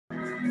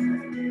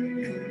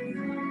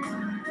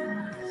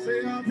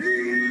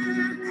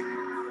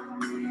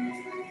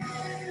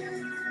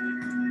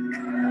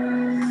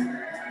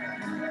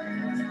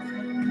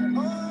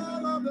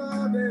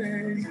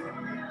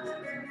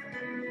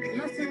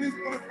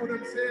for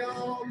them. Say,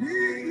 I'll be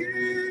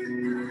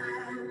here,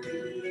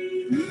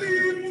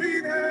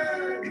 lifting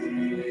hands,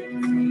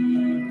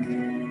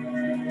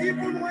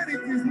 even when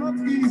it is not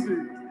easy,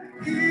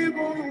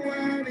 even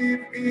when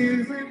it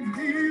isn't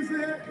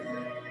easy.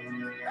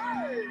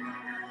 Hey,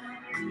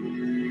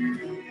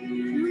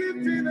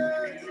 lifting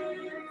hands.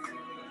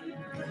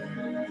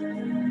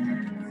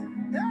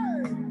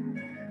 Hey,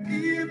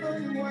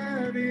 even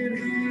when it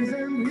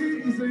isn't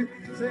easy,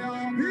 say,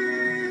 I'll be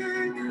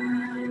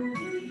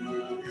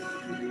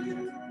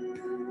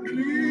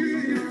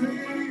lifting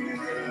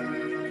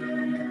hands.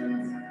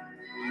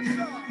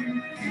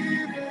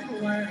 Even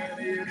when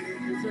it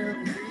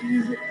isn't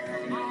easy,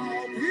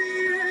 I'll be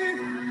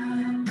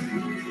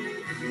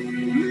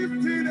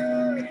lifted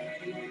up.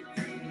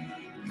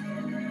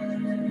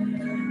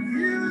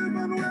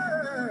 Even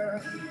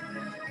when,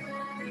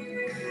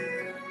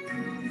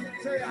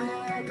 say,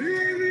 I'll be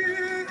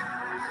here.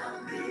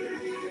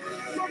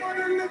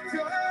 Somebody lift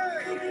your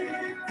head.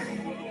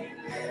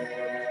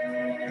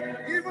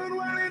 Even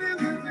when it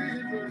isn't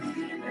easy,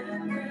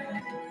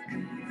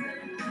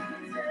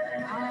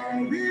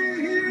 I'll be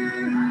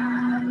here.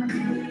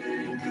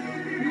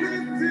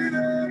 Lifted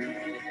up.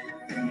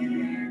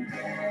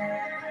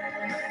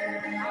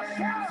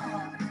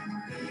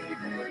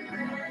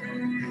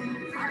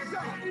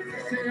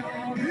 Say,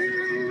 I'll be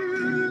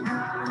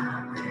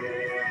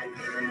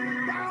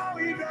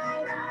bowing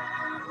down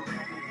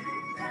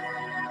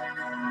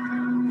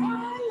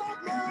all of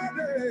my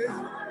days.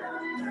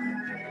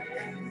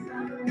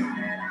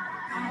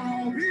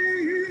 I'll be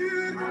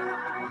here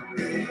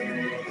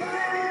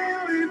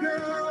bowing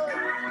down.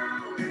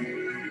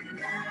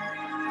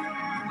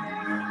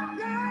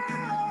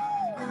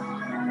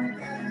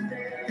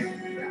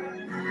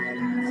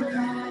 Say,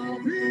 I'll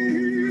be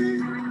here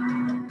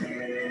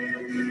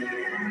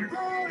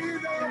bowing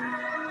down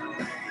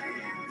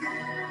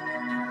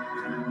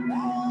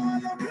all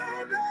of my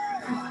days.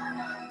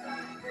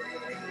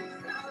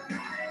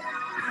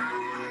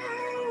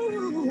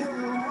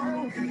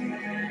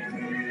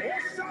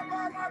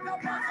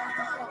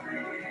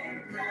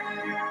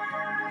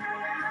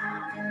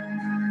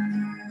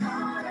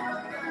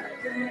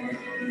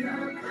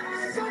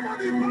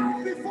 Somebody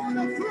bow before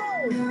the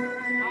throne.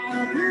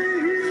 I'll be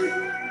here.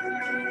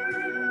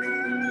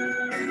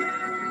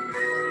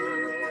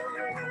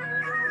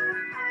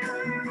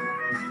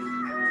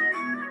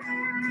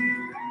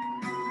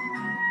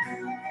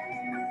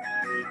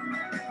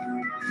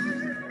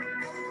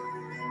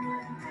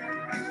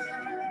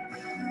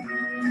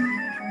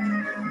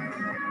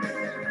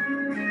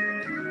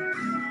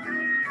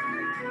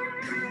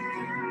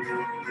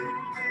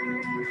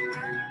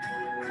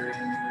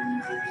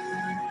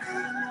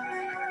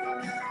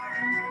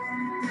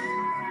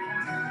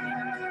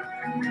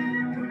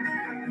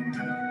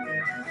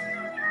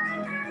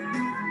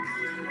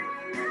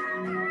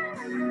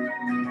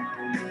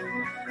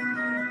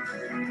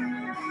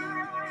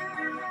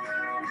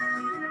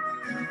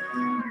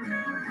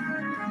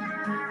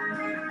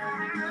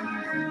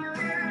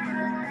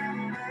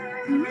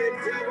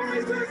 Lift your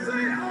voice and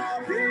say,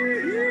 I'll be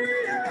here.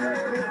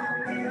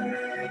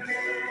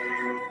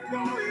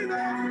 Going up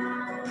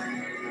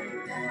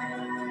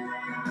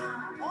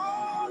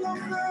all of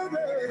the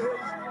days.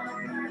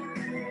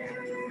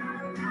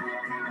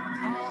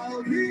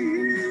 I'll be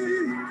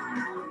here.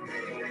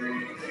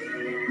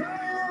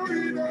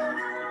 Going up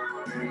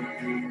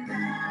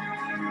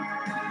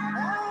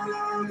all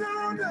of the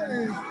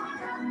days.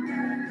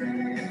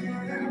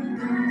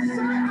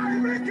 Say, I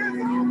make a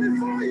vow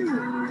before you.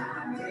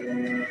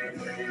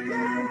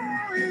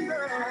 Going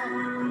up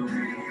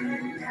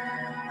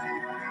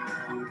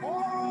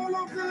all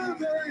of the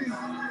days.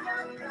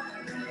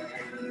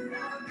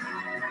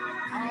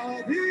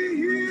 I'll be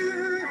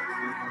here.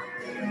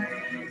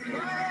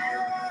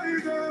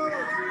 Going up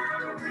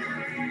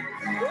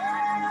all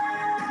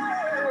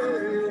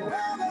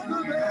of the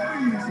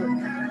days.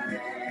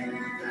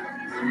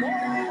 Oh,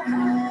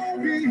 I'll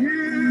be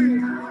here.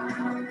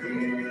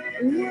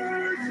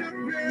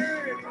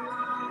 Worshiping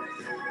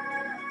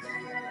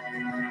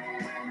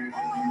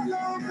all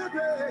of the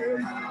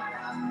days.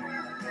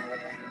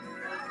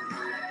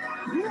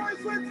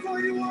 Rise with for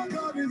you all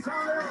God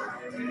desire.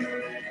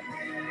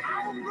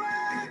 I'll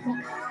bring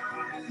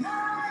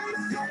my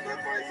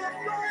sacrifice of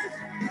praise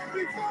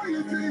before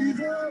you,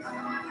 Jesus.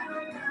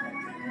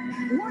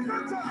 One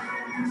more time.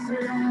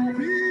 Say, I'll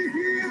be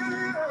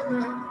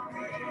here.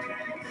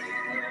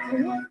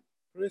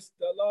 Praise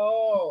the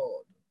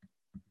Lord.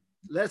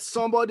 Let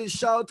somebody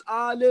shout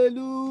hallelujah.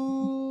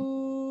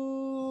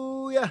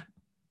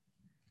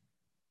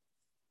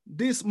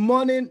 This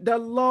morning, the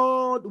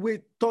Lord will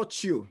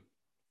touch you.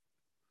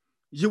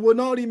 You will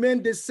not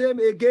remain the same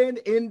again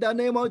in the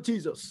name of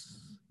Jesus.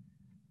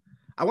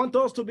 I want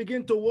us to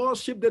begin to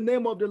worship the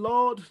name of the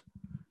Lord.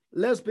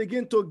 Let's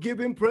begin to give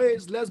him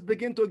praise. Let's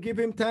begin to give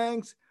him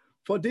thanks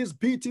for this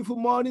beautiful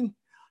morning.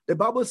 The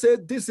Bible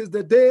said, this is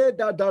the day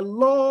that the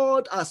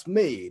Lord has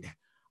made.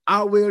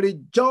 I will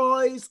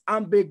rejoice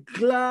and be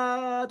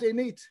glad in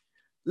it.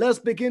 Let's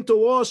begin to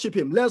worship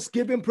him. Let's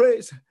give him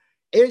praise.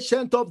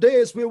 Ancient of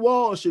days, we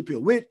worship you.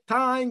 We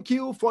thank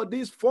you for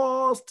this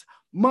first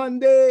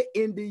Monday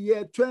in the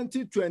year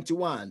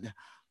 2021.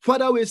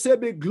 Father, we say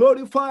be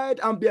glorified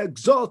and be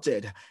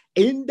exalted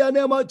in the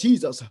name of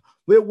Jesus.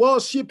 We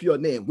worship your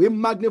name. We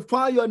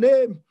magnify your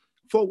name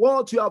for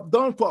what you have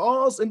done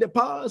for us in the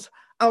past.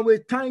 And we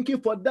thank you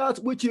for that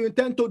which you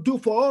intend to do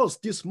for us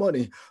this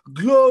morning.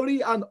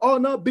 Glory and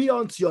honor be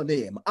unto your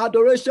name.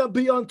 Adoration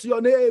be unto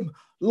your name.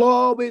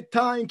 Lord, we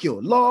thank you.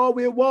 Lord,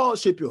 we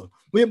worship you.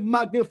 We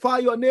magnify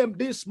your name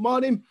this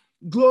morning.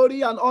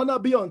 Glory and honor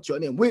be unto your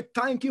name. We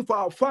thank you for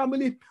our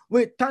family.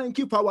 We thank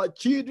you for our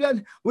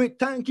children. We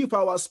thank you for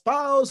our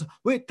spouse.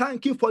 We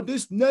thank you for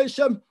this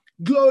nation.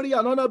 Glory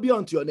and honor be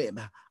unto your name.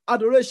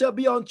 Adoration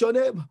be unto your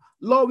name.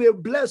 Lord, we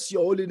bless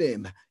your holy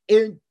name.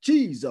 In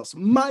Jesus'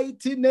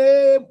 mighty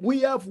name,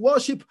 we have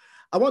worship.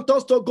 I want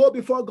us to go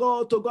before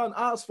God to go and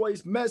ask for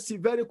his mercy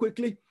very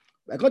quickly.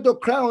 We're going to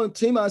cry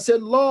unto him and say,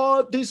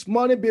 Lord, this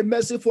morning be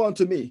merciful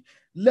unto me.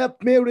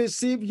 Let me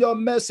receive your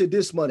mercy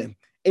this morning.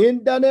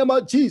 In the name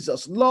of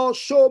Jesus, Lord,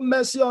 show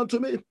mercy unto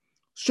me.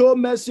 Show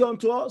mercy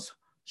unto us.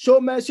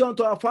 Show mercy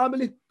unto our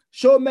family.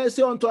 Show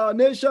mercy unto our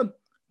nation.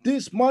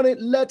 This morning,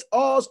 let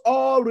us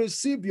all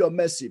receive your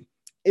mercy.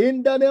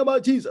 In the name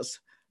of Jesus,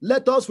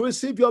 let us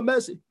receive your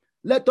mercy.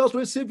 Let us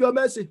receive your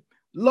mercy.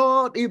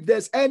 Lord, if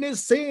there's any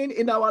sin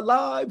in our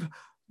life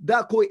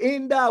that could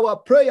hinder our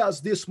prayers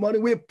this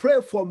morning, we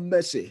pray for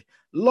mercy.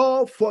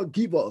 Lord,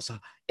 forgive us.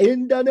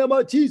 In the name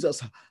of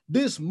Jesus,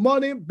 this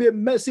morning be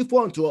merciful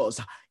unto us.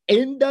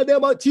 In the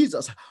name of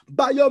Jesus,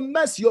 by your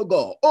mercy, O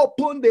God,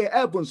 open the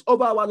heavens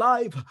over our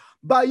life.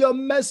 By your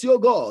mercy, O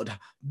God,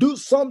 do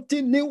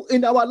something new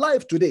in our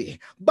life today.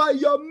 By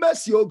your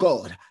mercy, O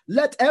God,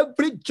 let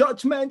every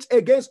judgment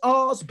against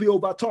us be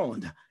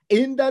overturned.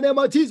 In the name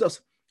of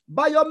Jesus,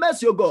 by your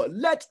mercy, O God,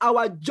 let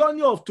our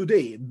journey of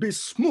today be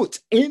smooth.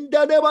 In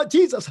the name of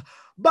Jesus,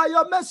 by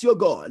your mercy, O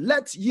God,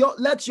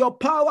 let your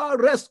power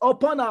rest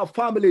upon our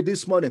family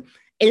this morning.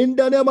 In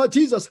the name of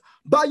Jesus,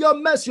 by your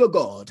mercy, O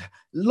God,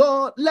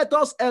 Lord, let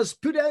us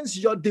experience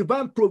your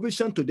divine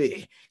provision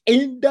today.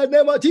 In the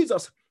name of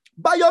Jesus,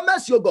 by your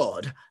mercy, O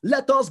God,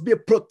 let us be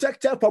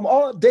protected from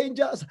all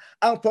dangers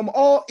and from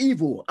all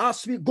evil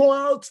as we go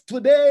out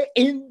today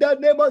in the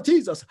name of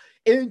Jesus.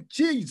 In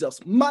Jesus'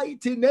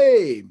 mighty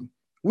name,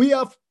 we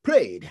have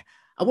prayed.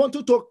 I want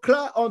you to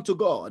cry unto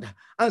God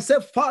and say,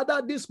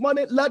 Father, this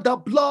morning, let the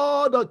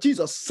blood of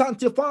Jesus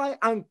sanctify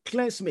and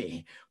cleanse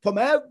me from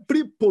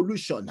every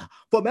pollution,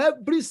 from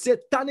every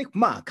satanic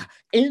mark.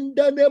 In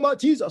the name of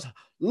Jesus,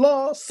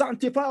 Lord,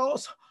 sanctify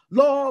us.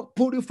 Lord,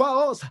 purify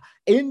us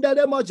in the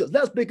name of Jesus.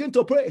 Let's begin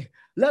to pray.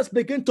 Let's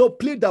begin to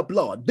plead the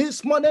blood.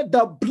 This morning,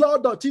 the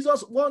blood of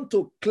Jesus wants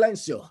to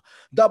cleanse you.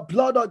 The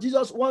blood of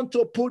Jesus wants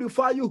to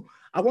purify you.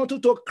 I want you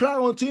to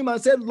cry unto him and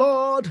say,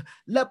 Lord,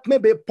 let me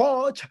be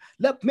purged,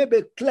 let me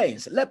be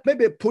cleansed, let me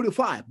be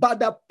purified by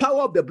the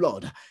power of the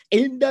blood.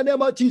 In the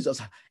name of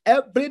Jesus,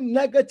 every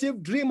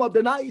negative dream of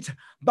the night,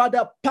 by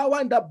the power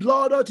and the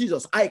blood of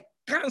Jesus, I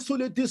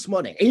cancel it this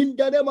morning. In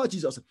the name of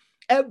Jesus,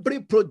 every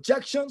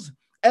projections,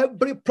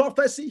 every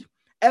prophecy,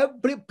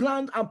 every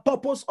plan and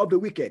purpose of the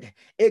wicked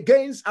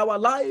against our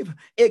life,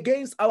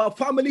 against our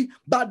family,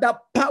 by the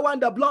power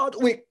and the blood,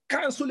 we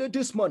cancel it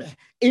this morning.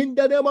 In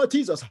the name of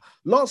Jesus,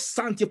 Lord,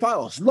 sanctify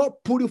us, Lord,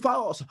 purify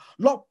us,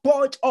 Lord,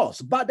 purge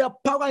us by the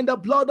power and the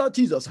blood of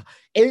Jesus.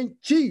 In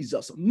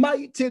Jesus'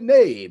 mighty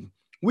name,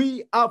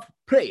 we have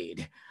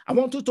prayed. I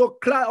want you to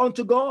cry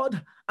unto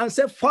God and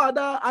say,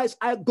 Father, as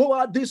I go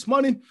out this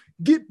morning,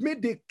 give me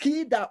the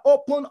key that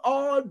open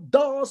all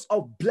doors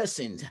of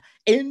blessings.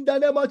 In the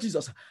name of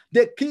Jesus,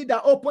 the key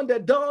that open the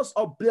doors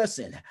of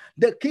blessing,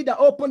 the key that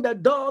open the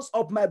doors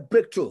of my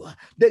breakthrough,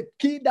 the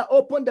key that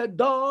open the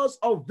doors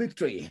of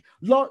victory.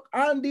 Lord,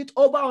 hand it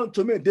over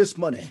unto me this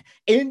morning.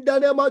 In the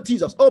name of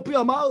Jesus, open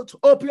your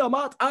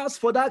mouth, ask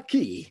for that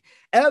key.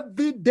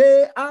 Every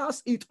day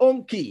has its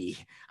own key.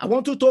 I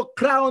want you to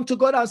cry unto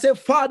God and say,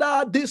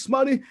 Father, this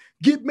morning,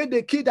 give me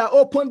the key that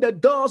open the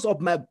doors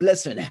of my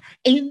blessing.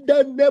 In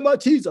the name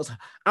of Jesus,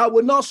 I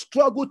will not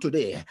struggle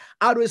today.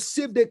 I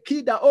receive the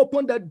key that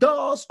open the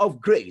doors of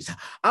grace.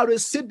 I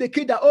receive the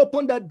key that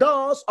open the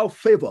doors of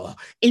favor.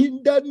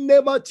 In the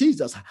name of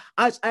Jesus,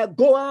 as I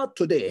go out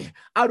today,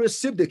 I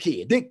receive the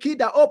key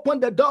that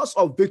open the doors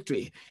of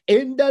victory.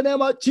 In the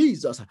name of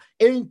Jesus,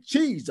 in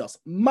Jesus'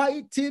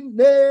 mighty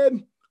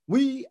name,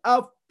 we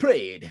have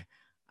prayed.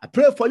 I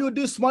pray for you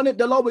this morning.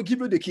 The Lord will give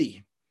you the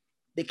key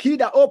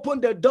that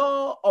opens the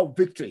door of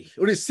victory.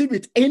 Receive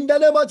it in the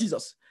name of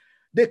Jesus.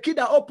 The key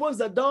that opens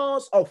the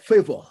doors of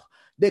favor.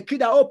 The key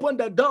that opens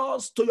the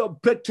doors to your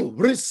breakthrough.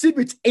 Receive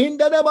it in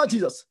the name of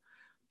Jesus.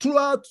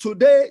 Throughout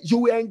today, you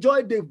will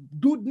enjoy the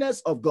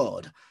goodness of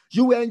God.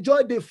 You will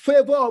enjoy the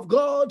favor of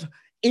God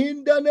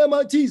in the name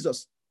of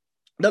Jesus.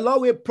 The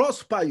Lord will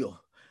prosper you.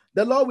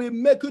 The Lord will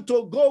make you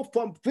to go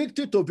from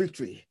victory to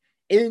victory.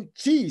 In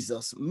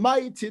Jesus'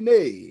 mighty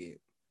name,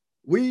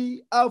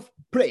 we have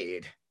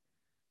prayed.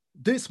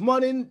 This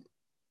morning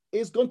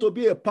is going to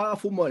be a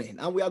powerful morning,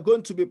 and we are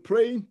going to be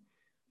praying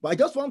But I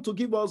just want to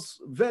give us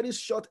very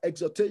short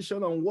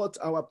exhortation on what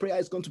our prayer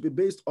is going to be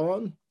based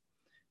on.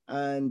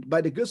 And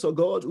by the grace of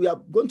God, we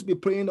are going to be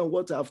praying on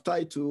what I've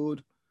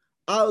titled,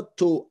 How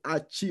to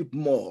Achieve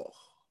More.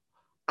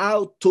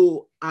 How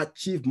to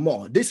achieve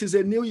more. This is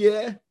a new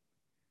year,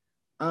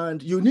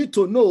 and you need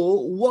to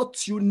know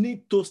what you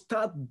need to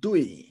start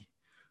doing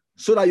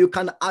so that you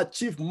can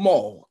achieve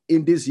more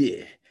in this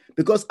year.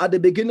 Because at the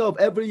beginning of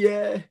every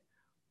year,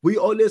 we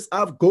always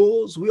have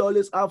goals. We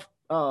always have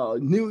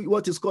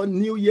what is called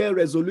New Year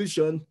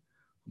resolution,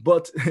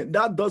 but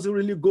that doesn't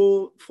really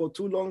go for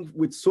too long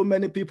with so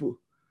many people.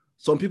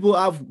 Some people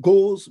have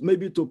goals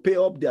maybe to pay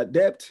up their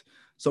debt.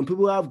 Some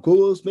people have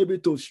goals maybe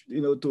to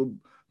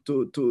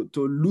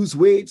lose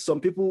weight. Some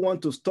people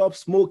want to stop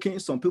smoking.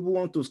 Some people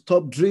want to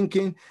stop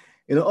drinking.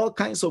 All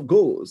kinds of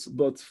goals.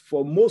 But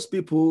for most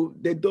people,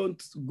 they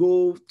don't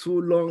go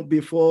too long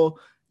before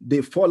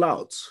they fall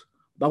out.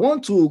 But I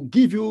want to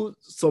give you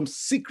some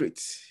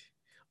secrets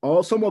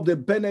or some of the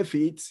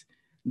benefits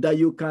that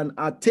you can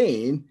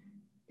attain,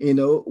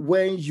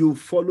 when you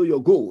follow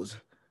your goals,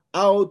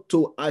 how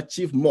to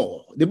achieve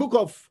more. The book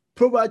of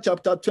Proverbs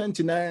chapter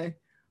 29,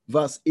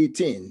 verse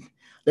 18.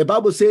 The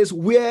Bible says,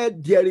 where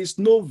there is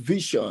no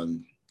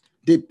vision,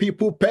 the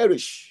people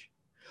perish.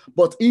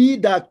 But he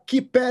that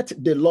keepeth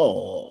the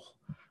law,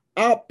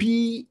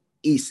 happy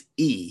is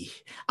he.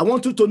 I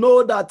want you to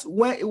know that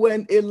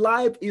when a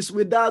life is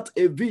without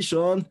a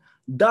vision,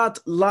 that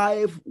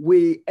life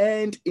will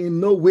end in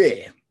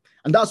nowhere.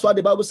 And that's why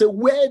the Bible says,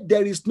 where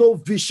there is no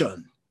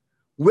vision,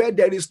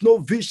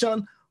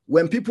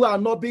 when people are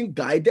not being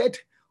guided,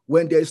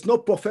 when there is no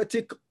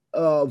prophetic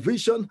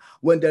vision,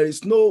 when there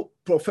is no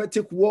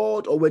prophetic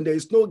word, or when there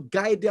is no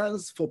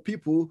guidance for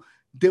people,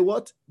 they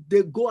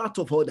go out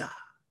of order.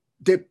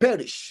 They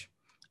perish.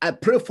 I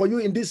pray for you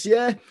in this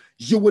year,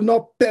 you will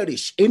not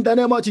perish in the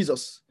name of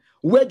Jesus.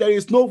 Where there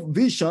is no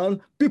vision,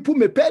 people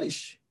may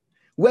perish.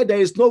 Where there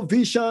is no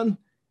vision,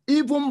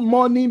 even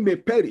money may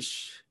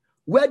perish.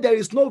 Where there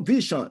is no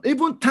vision,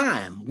 even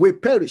time will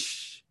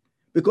perish.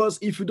 Because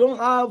if you don't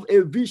have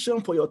a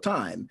vision for your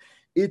time,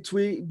 it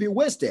will be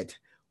wasted.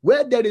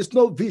 Where there is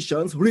no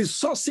visions,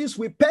 resources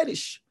will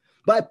perish.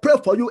 But I pray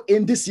for you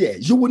in this year,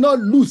 you will not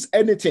lose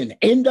anything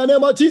in the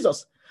name of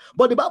Jesus.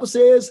 But the Bible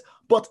says,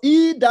 but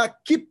he that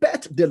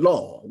keepeth the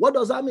law. What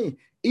does that mean?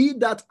 He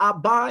that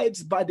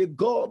abides by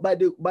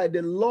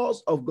the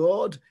laws of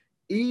God,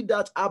 he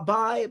that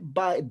abide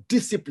by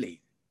discipline,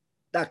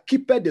 that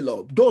keepeth the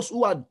law. Those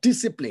who are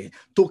disciplined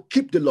to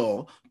keep the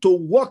law, to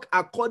walk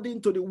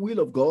according to the will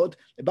of God,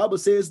 the Bible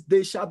says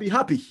they shall be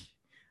happy.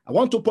 I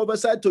want to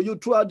prophesy to you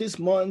throughout this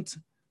month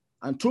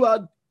and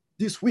throughout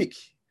this week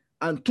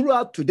and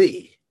throughout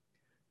today,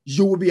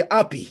 you will be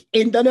happy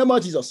in the name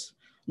of Jesus.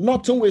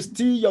 Nothing will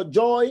steal your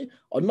joy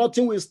or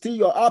nothing will steal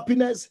your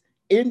happiness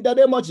in the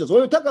name of Jesus.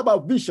 When we talk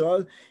about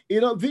vision,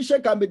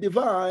 vision can be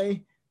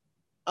defined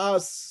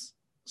as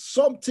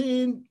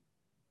something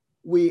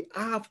we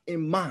have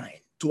in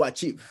mind to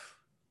achieve.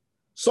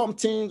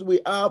 Something we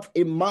have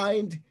in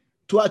mind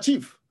to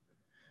achieve.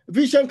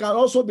 Vision can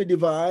also be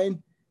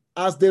defined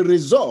as the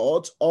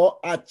result or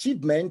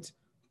achievement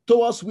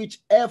towards which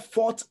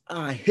efforts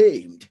are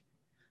aimed.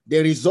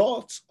 The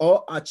results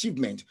or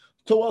achievement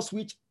towards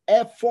which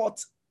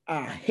efforts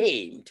are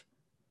aimed.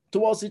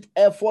 Towards it,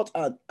 effort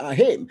are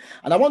aimed.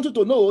 And I want you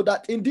to know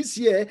that in this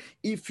year,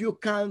 if you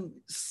can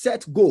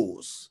set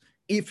goals,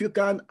 if you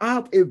can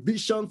have a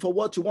vision for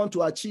what you want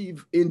to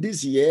achieve in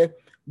this year,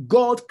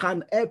 God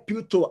can help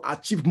you to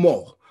achieve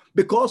more.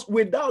 Because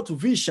without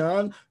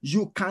vision,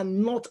 you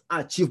cannot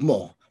achieve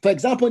more. For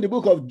example, in the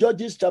book of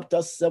Judges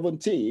chapter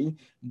 17,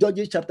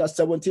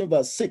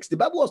 verse 6, the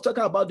Bible was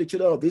talking about the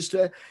children of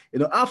Israel.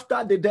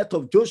 After the death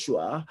of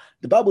Joshua,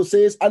 the Bible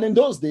says, and in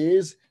those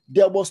days,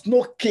 there was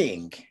no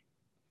king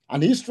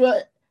in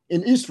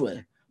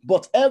Israel,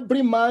 but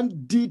every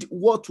man did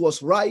what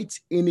was right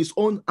in his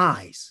own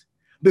eyes,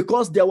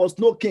 because there was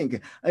no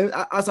king. And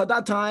as at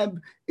that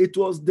time, it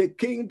was the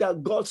king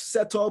that God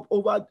set up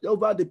over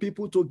the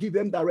people to give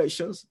them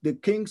directions, the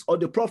kings or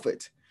the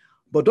prophet.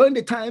 But during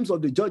the times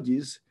of the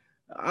judges,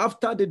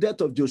 after the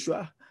death of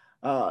Joshua,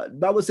 the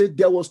Bible says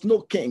there was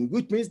no king,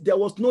 which means there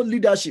was no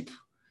leadership,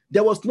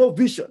 there was no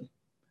vision.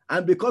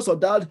 And because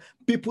of that,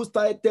 people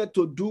started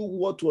to do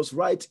what was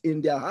right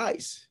in their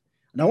eyes.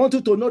 And I want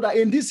you to know that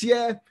in this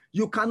year,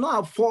 you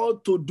cannot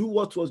afford to do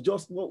what was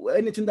just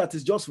anything that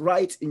is just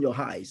right in your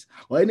eyes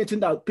or anything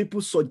that people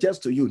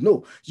suggest to you.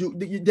 No,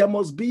 there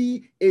must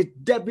be a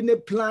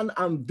definite plan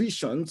and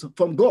visions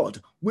from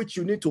God, which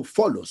you need to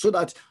follow so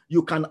that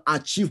you can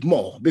achieve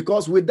more.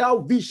 Because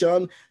without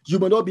vision, you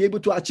may not be able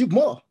to achieve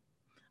more.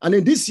 And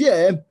in this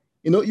year,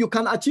 you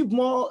can achieve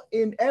more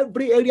in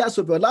every areas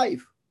of your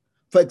life.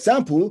 For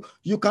example,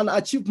 you can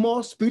achieve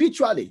more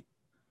spiritually.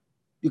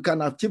 You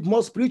can achieve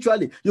more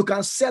spiritually. You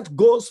can set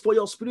goals for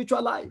your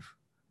spiritual life.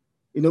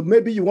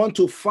 Maybe you want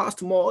to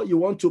fast more. You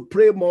want to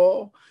pray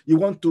more. You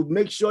want to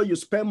make sure you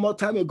spend more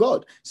time with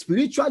God.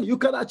 Spiritually, you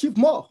can achieve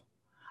more.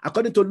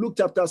 According to Luke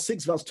chapter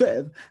 6, verse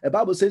 12, the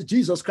Bible says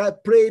Jesus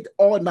Christ prayed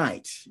all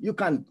night. You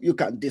can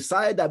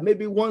decide that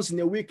maybe once in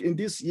a week in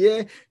this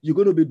year, you're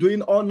going to be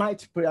doing all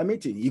night prayer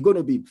meeting. You're going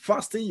to be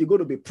fasting. You're going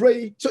to be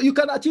praying. So you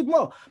can achieve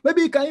more.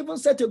 Maybe you can even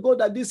set a goal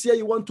that this year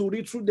you want to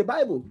read through the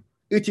Bible.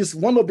 It is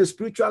one of the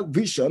spiritual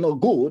vision or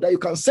goal that you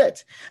can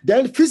set.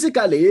 Then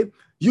physically,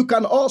 you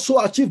can also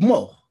achieve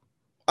more.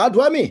 How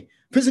do I mean?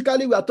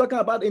 Physically, we are talking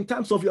about in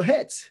terms of your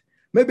health.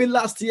 Maybe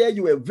last year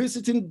you were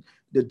visiting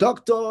the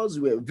doctors,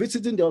 you were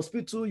visiting the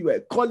hospital, you were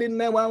calling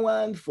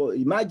 911 for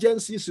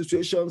emergency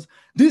situations.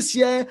 This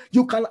year,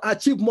 you can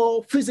achieve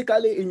more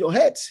physically in your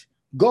head.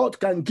 God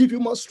can give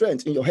you more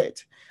strength in your head.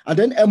 And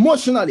then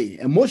emotionally,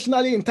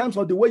 in terms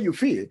of the way you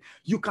feel,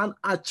 you can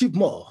achieve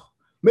more.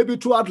 Maybe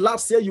throughout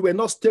last year, you were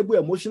not stable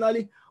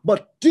emotionally,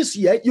 but this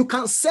year, you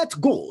can set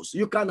goals.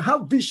 You can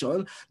have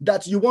vision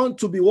that you want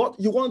to be what?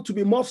 You want to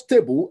be more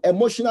stable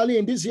emotionally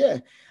in this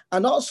year.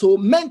 And also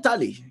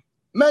mentally,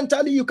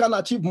 you can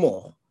achieve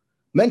more.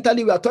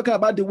 Mentally, we are talking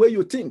about the way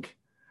you think.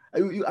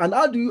 And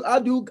how do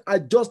you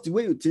adjust the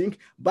way you think?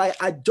 By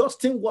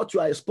adjusting what you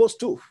are exposed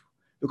to.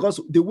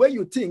 Because the way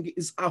you think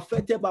is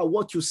affected by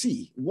what you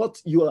see,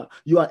 what you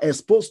are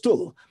exposed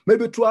to.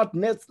 Maybe throughout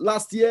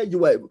last year, you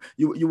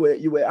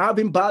were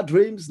having bad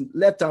dreams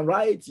left and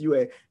right.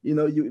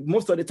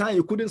 Most of the time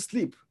you couldn't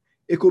sleep.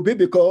 It could be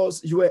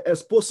because you were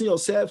exposing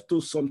yourself to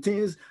some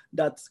things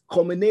that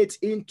culminate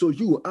into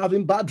you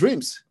having bad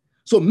dreams.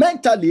 So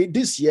mentally,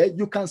 this year,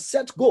 you can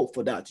set goal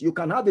for that. You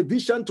can have a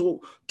vision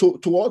to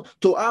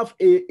have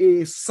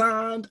a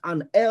sound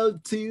and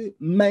healthy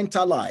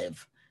mental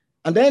life.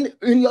 And then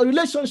in your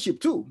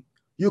relationship too,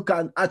 you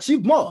can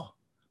achieve more.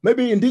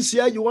 Maybe in this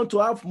year, you want to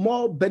have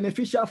more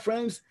beneficial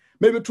friends.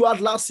 Maybe throughout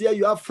last year,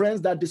 you have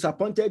friends that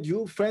disappointed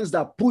you, friends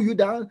that pull you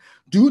down.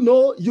 Do you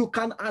know you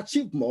can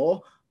achieve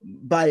more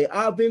by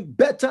having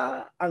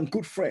better and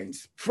good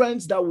friends?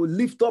 Friends that will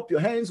lift up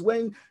your hands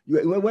when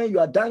you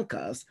are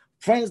downcast.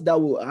 Friends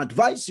that will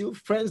advise you,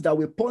 friends that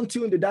will point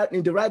you in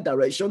the right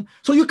direction.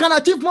 So you can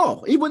achieve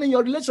more, even in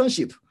your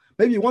relationship.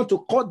 Maybe you want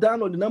to cut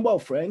down on the number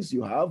of friends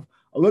you have,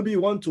 or maybe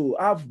you want to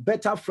have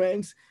better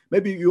friends.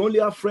 Maybe you only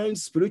have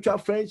friends, spiritual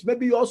friends.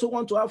 Maybe you also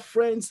want to have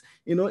friends,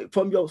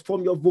 from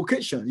your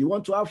vocation. You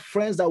want to have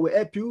friends that will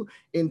help you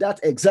in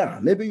that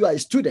exam. Maybe you are a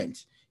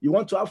student. You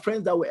want to have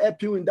friends that will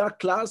help you in that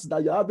class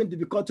that you're having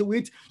difficulty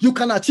with. You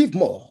can achieve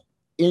more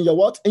in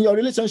your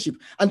relationship.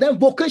 And then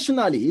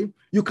vocationally,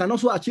 you can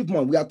also achieve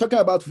more. We are talking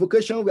about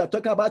vocation. We are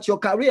talking about your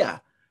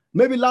career.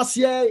 Maybe last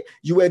year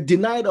you were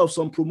denied of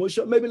some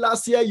promotion. Maybe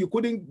last year you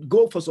couldn't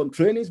go for some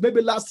trainings.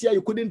 Maybe last year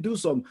you couldn't do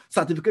some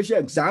certification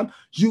exam.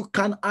 You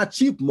can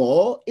achieve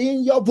more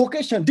in your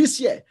vocation this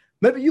year.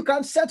 Maybe you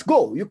can set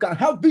goal. You can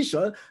have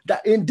vision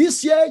that in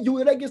this year you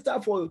will register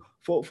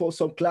for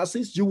some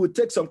classes. You will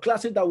take some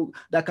classes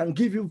that can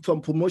give you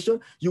some promotion.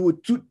 You will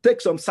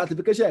take some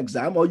certification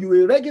exam, or you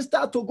will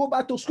register to go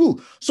back to school.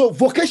 So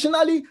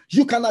vocationally,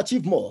 you can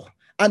achieve more.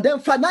 And then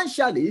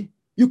financially,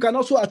 you can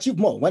also achieve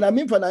more. When I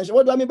mean financial,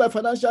 what do I mean by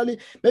financially?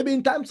 Maybe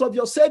in terms of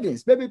your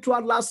savings. Maybe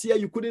throughout last year,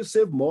 you couldn't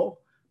save more.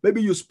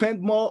 Maybe you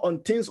spend more on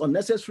things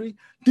unnecessary.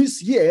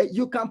 This year,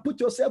 you can put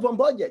yourself on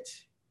budget.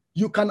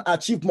 You can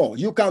achieve more.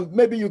 You can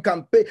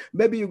pay,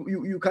 maybe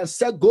you can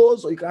set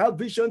goals, or you can have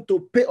vision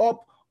to pay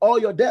up all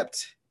your debt.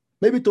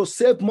 Maybe to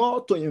save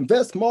more, to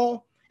invest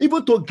more,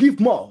 even to give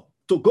more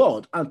to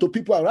God and to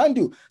people around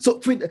you. So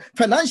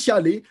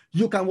financially,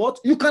 you can what?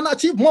 You can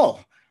achieve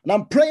more. And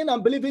I'm praying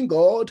and believing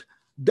God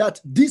that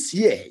this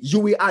year you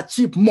will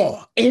achieve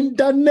more in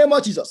the name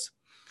of Jesus.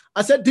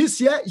 I said this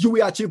year you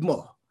will achieve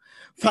more.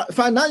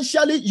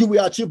 Financially, you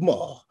will achieve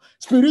more.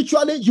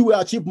 Spiritually, you will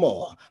achieve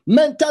more.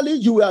 Mentally,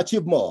 you will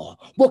achieve more.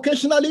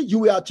 Vocationally, you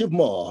will achieve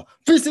more.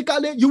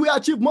 Physically, you will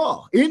achieve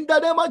more in the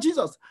name of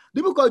Jesus.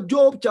 The book of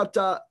Job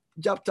chapter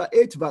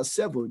 8 verse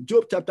 7.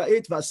 Job chapter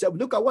 8 verse 7.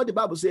 Look at what the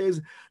Bible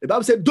says. The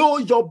Bible said, though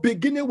your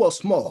beginning was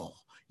small,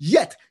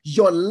 yet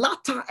your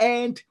latter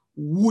end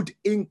would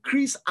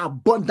increase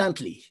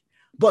abundantly.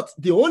 But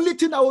the only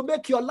thing that will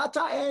make your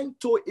latter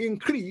end to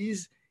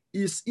increase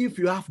is if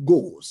you have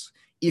goals,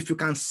 if you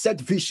can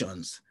set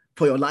visions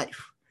for your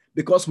life.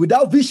 Because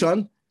without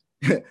vision,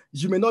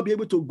 you may not be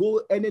able to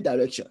go any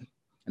direction.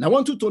 And I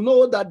want you to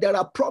know that there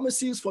are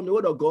promises from the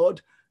word of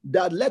God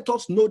that let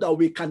us know that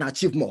we can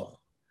achieve more.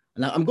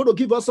 And I'm going to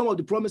give us some of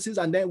the promises,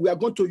 and then we are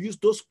going to use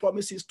those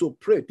promises to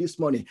pray this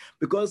morning,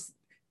 because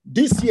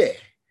this year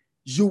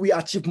you will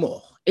achieve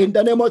more in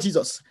the name of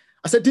Jesus.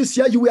 I said this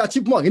year you will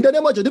achieve more in the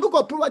name of Jesus. The book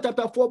of Proverbs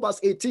chapter 4 verse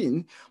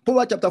 18.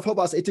 Proverbs chapter 4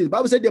 verse 18. The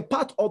Bible said the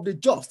path of the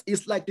just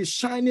is like the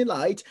shining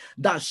light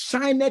that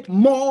shineth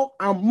more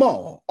and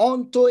more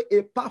unto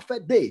a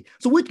perfect day.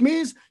 So which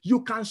means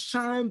you can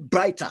shine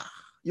brighter.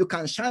 You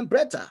can shine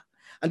brighter.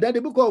 And then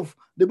the book of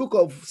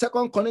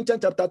 2 Corinthians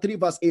chapter 3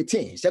 verse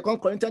 18. 2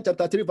 Corinthians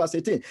chapter 3 verse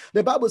 18.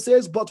 The Bible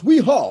says, but we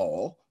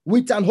all,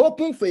 with an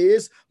open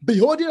face,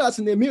 beholding as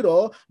in a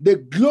mirror the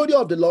glory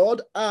of the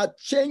Lord, are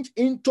changed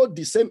into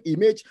the same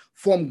image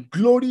from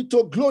glory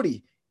to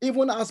glory,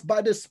 even as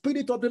by the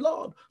Spirit of the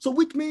Lord. So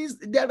which means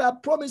there are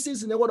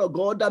promises in the word of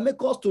God that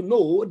make us to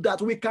know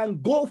that we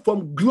can go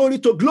from glory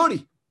to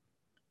glory.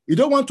 You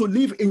don't want to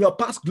live in your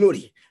past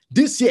glory.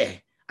 This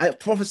year, I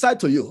prophesy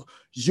to you,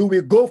 you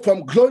will go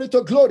from glory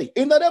to glory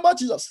in the name of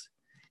Jesus.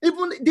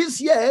 Even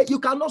this year, you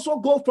can also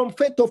go from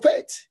faith to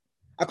faith.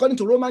 According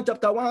to Romans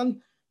chapter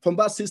 1, from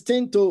verse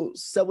 16 to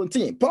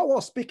 17, Paul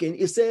was speaking.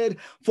 He said,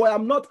 "For I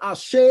am not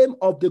ashamed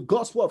of the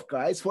gospel of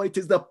Christ, for it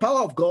is the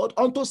power of God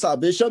unto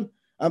salvation."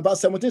 And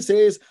verse 17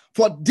 says,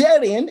 "For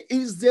therein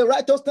is the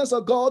righteousness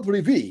of God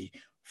revealed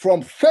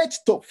from faith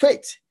to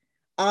faith,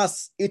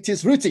 as it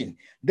is written,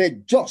 the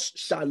just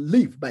shall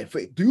live by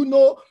faith." Do you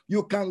know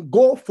you can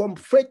go from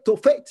faith to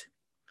faith?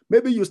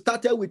 Maybe you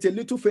started with a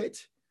little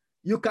faith.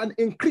 You can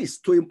increase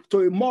to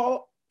a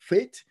more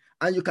faith,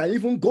 and you can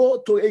even go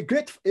to a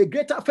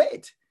greater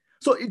faith.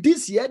 So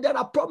this year, there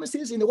are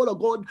promises in the word of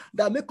God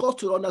that make us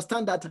to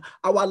understand that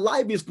our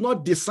life is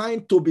not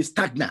designed to be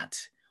stagnant.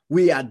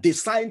 We are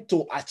designed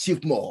to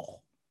achieve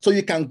more. So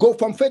you can go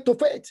from faith to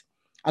faith.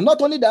 And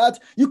not only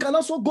that, you can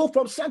also go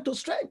from strength to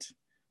strength.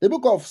 The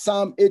book of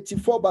Psalm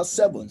 84 verse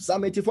 7,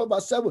 Psalm 84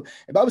 verse 7,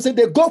 the Bible says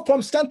they go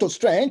from strength to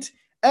strength.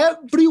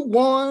 Every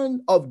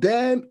one of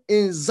them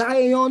in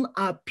Zion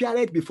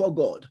appeared before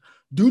God.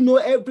 Do you know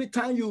every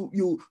time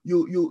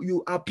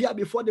you appear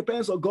before the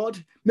presence of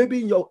God,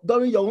 maybe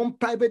during your own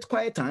private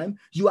quiet time,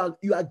 you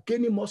are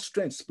gaining more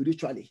strength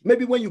spiritually.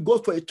 Maybe when you go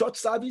for a church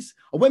service,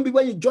 or when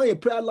you join a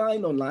prayer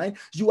line online,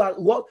 you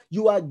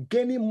are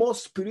gaining more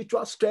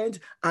spiritual strength.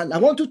 And I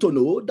want you to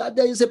know that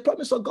there is a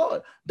promise of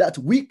God that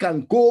we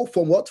can go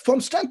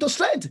from strength to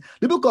strength.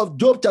 The book of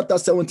Job chapter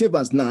 17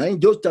 verse 9,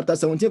 Job chapter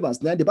 17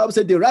 verse 9, the Bible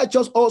said, "The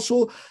righteous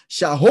also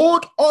shall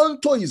hold on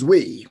to his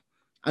way.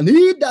 And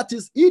he that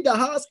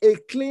has a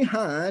clean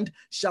hand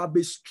shall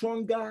be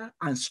stronger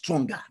and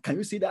stronger." Can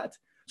you see that?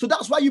 So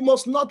that's why you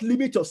must not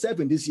limit yourself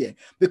in this year,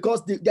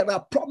 because there are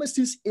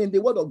promises in the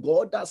word of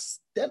God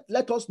that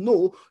let us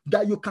know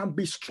that you can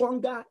be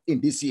stronger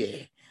in this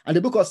year. And the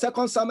book of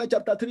 2 Samuel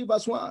chapter 3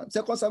 verse 1,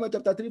 2 Samuel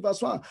chapter 3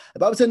 verse 1, the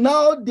Bible says,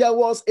 "Now there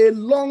was a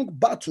long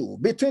battle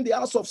between the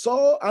house of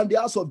Saul and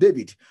the house of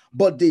David,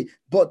 but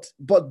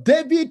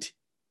David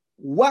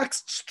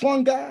waxed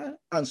stronger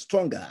and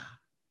stronger."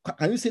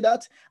 Can you see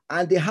that?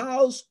 "And the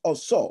house of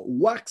Saul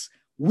waxed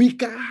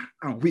weaker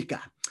and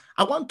weaker."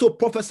 I want to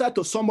prophesy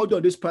to somebody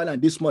on this prayer line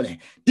this morning.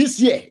 This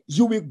year,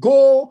 you will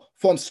go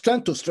from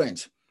strength to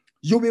strength.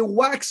 You will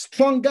wax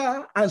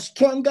stronger and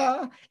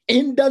stronger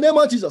in the name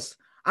of Jesus.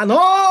 And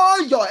all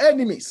your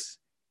enemies,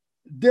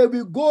 they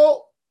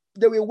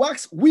will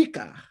wax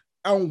weaker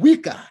and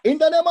weaker in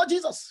the name of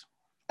Jesus.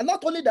 And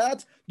not only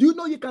that, do you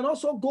know you can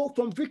also go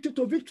from victory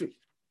to victory?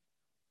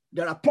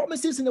 There are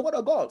promises in the word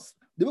of God.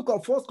 The book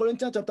of 1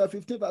 Corinthians chapter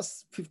 15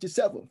 verse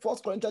 57. 1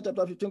 Corinthians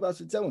chapter 15 verse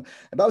 57.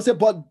 The Bible says,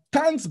 "But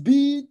thanks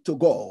be to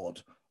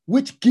God,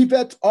 which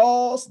giveth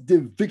us the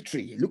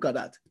victory." Look at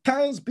that.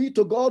 Thanks be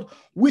to God,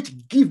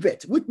 which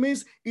giveth, which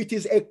means it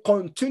is a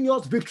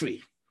continuous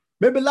victory.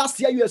 Maybe last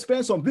year you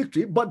experienced some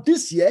victory, but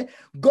this year,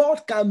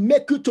 God can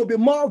make you to be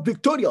more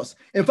victorious.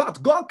 In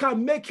fact, God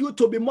can make you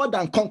to be more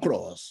than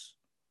conquerors.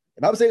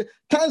 The Bible says,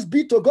 "Thanks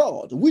be to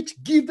God,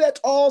 which giveth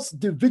us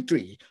the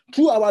victory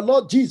through our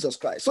Lord Jesus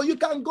Christ." So you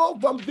can go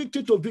from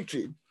victory to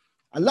victory.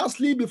 And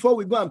lastly, before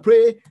we go and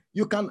pray,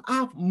 you can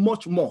have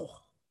much more.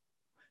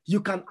 You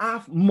can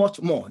have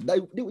much more.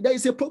 There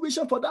is a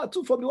provision for that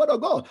too, from the word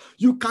of God.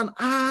 You can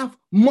have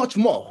much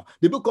more.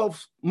 The book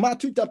of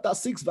Matthew chapter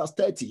 6 verse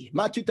 30.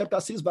 Matthew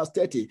chapter 6 verse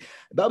 30.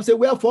 The Bible says,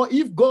 "Wherefore,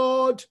 if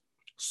God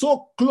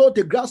so clothe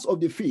the grass of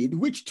the field,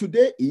 which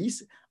today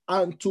is,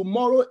 and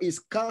tomorrow is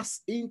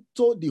cast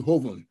into the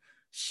oven,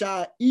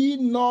 shall he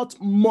not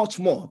much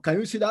more," can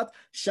you see that?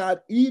 "Shall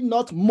he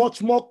not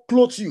much more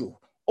clothe you,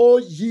 O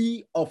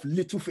ye of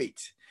little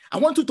faith?" I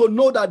want you to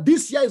know that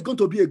this year is going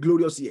to be a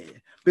glorious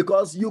year,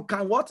 because you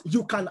can what?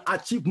 You can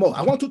achieve more.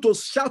 I want you to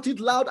shout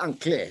it loud and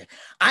clear.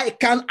 I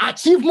can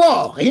achieve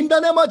more in the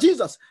name of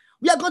Jesus.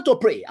 We are going to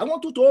pray. I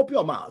want you to open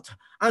your mouth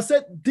and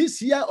say,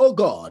 "This year, oh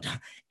God,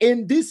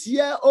 in this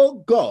year,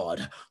 oh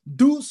God,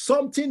 do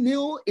something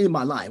new in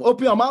my life."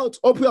 Open your mouth,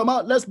 open your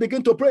mouth. Let's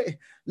begin to pray.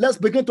 Let's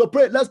begin to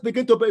pray. Let's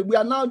begin to pray. We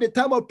are now in the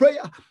time of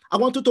prayer. I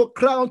want you to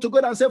cry unto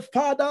God and say,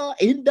 "Father,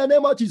 in the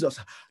name of Jesus,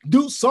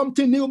 do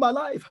something new in my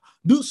life.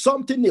 Do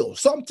something new,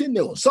 something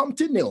new,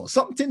 something new,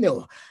 something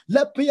new.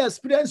 Let me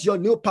experience your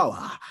new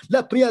power.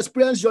 Let me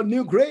experience your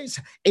new grace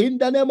in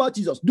the name of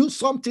Jesus. Do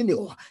something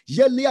new.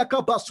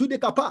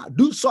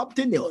 Do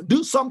something new.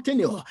 Do something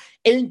new.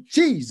 In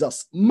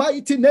Jesus'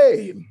 mighty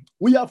name,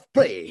 we have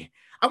prayed.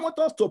 I want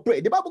us to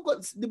pray. The Bible,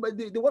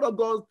 the word of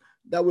God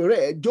that we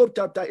read, Job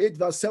chapter 8,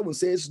 verse 7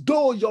 says,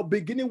 "Though your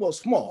beginning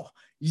was small,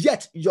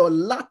 yet your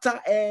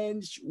latter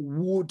end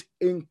would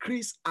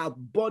increase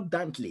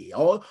abundantly,"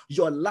 or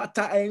your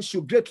latter end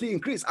should greatly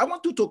increase. I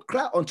want you to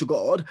cry unto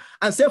God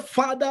and say,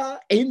 "Father,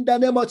 in the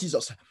name of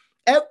Jesus,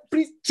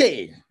 every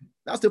chain,"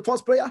 that's the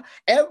first prayer,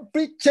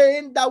 "every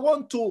chain that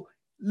want to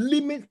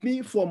limit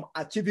me from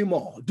achieving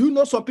more. Do you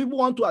know some people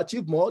want to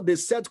achieve more? They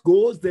set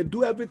goals, they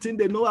do everything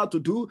they know how to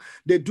do,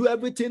 they do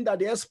everything that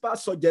the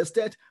experts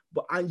suggested,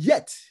 and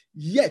yet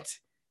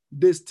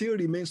they still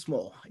remain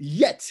small.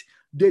 Yet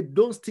they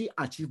don't still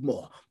achieve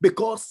more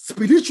because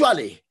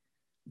spiritually,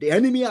 the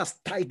enemy has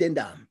tied them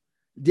down.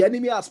 The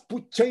enemy has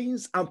put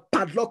chains and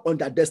padlock on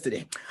their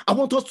destiny. I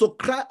want us to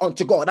cry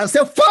unto God and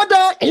say,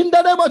 Father, in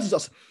the name of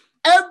Jesus,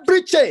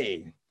 every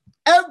chain,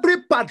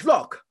 every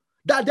padlock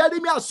that the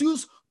enemy has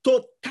used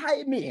to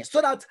tie me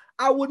so that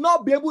I will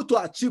not be able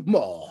to achieve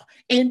more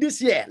in this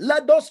year,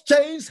 let those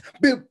chains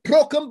be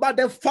broken by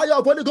the fire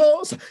of Holy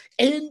Ghost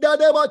in the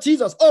name of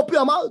Jesus. Open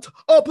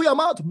your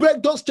mouth,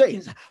 break those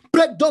chains,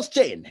 break those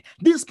chains.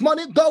 This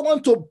morning, God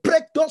wants to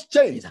break those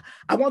chains.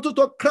 I want you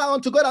to cry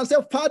unto God and say,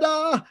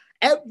 Father,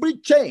 every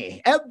chain,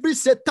 every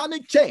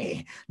satanic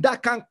chain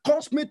that can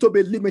cause me to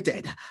be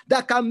limited,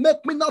 that can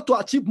make me not to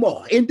achieve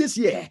more in this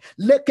year,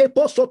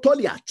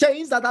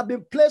 chains that have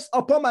been placed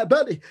upon my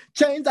body,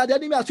 chains that the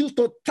enemy has used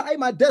to tie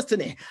my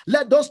destiny,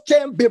 let those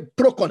chains be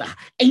broken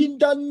in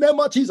the name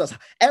of Jesus.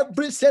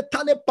 Every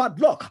satanic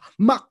padlock,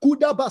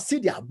 Makuda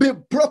Basidia, be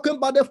broken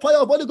by the fire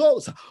of Holy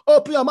Ghost.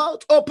 Open your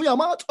mouth, open your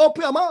mouth,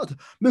 open your mouth,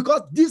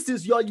 because this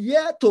is your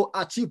year to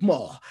achieve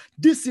more.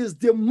 This is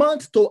the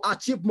month to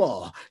achieve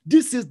more.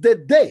 This is the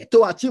day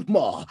to achieve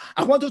more.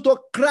 I want you to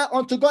cry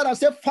unto God and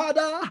say,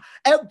 Father,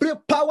 every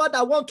power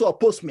that want to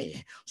oppose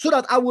me so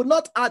that I will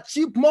not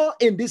achieve more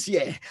in this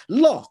year,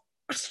 Lord,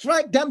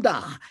 strike them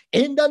down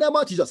in the name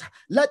of Jesus.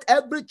 Let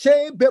every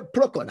chain be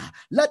broken.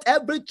 Let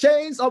every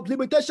chains of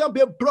limitation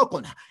be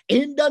broken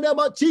in the name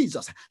of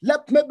Jesus.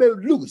 Let me be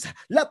loose.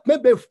 Let me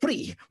be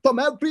free from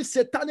every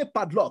satanic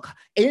padlock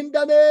in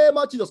the name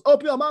of Jesus.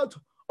 Open your mouth.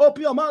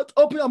 Open your mouth,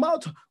 open your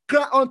mouth,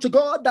 cry unto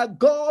God that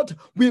God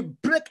will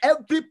break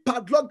every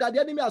padlock that the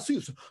enemy has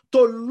used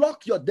to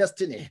lock your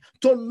destiny,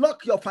 to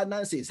lock your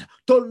finances,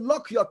 to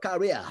lock your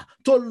career,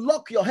 to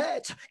lock your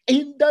head.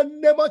 In the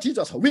name of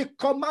Jesus, we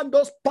command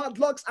those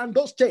padlocks and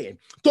those chains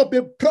to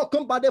be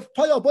broken by the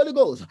fire of Holy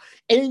Ghost.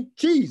 In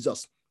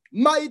Jesus'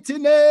 mighty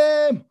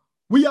name,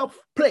 we have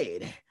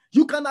prayed.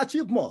 You can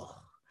achieve more.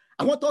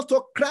 I want us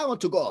to cry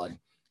unto God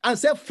and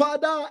say,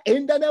 Father,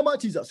 in the name of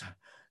Jesus,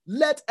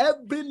 let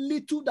every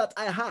little that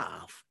I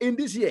have in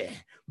this year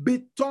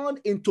be turned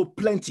into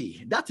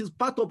plenty. That is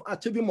part of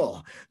achieving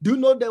more. Do you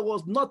know there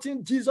was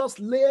nothing Jesus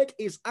laid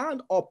his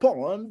hand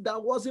upon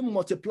that wasn't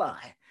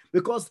multiplied?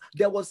 Because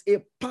there was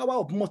a power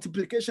of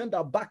multiplication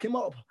that backed him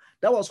up.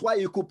 That was why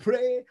you could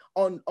pray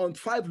on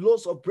 5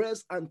 loaves of bread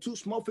and 2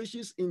 small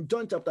fishes in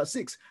John chapter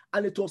 6,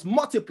 and it was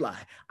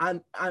multiplied,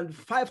 and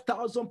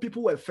 5,000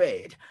 people were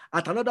fed.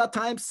 At another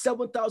time,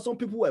 7,000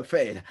 people were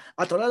fed.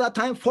 At another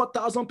time,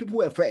 4,000 people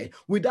were fed,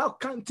 without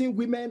counting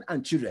women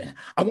and children.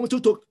 I want you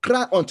to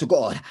cry unto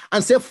God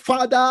and say,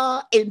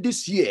 Father, in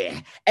this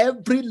year,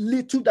 every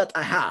little that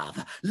I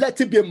have, let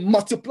it be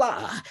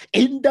multiplied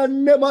in the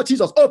name of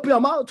Jesus. Open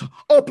your mouth,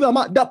 open your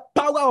mouth. The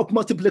power of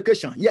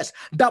multiplication. Yes,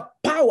 the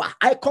power.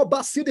 I call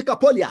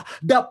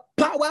the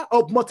power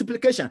of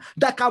multiplication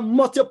that can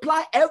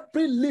multiply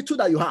every little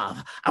that you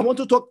have. I want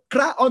you to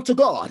cry unto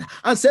God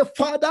and say,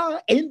 Father,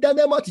 in the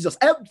name of Jesus,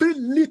 every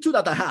little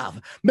that I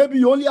have, maybe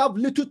you only have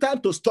little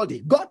time to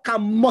study, God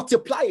can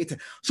multiply it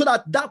so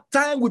that that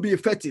time will be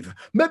effective.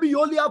 Maybe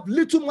you only have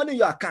little money in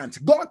your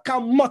account, God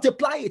can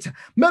multiply it.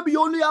 Maybe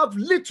you only have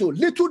little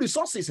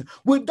resources.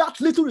 With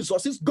that little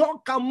resources, God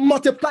can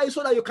multiply it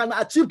so that you can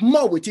achieve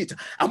more with it.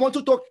 I want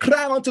you to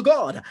cry unto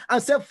God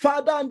and say,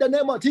 Father, in the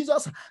name of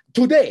Jesus,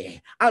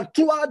 today and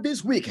throughout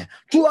this week,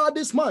 throughout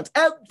this month,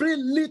 every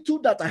little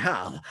that I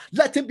have,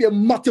 let it be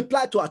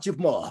multiplied to achieve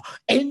more.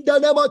 In the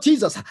name of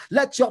Jesus,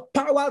 let your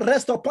power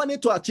rest upon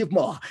it to achieve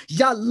more.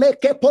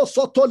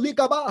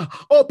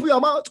 Open your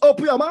mouth,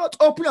 open your mouth,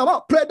 open your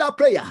mouth. Pray that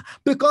prayer,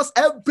 because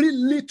every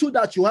little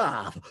that you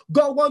have,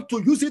 God wants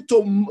to use it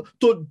to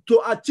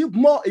achieve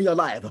more in your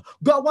life.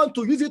 God wants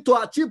to use it to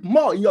achieve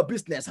more in your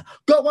business.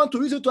 God wants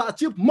to use it to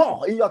achieve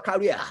more in your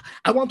career.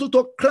 I want you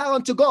to cry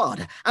unto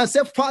God and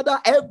say, Father,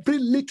 every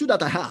little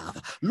that I have,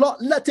 Lord,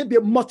 let it be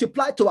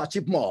multiplied to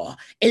achieve more.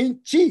 In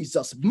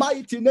Jesus'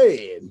 mighty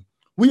name,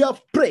 we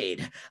have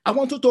prayed. I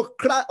want you to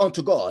cry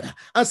unto God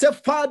and say,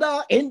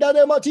 Father, in the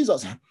name of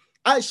Jesus,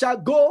 I shall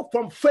go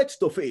from faith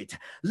to faith.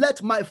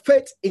 Let my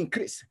faith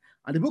increase.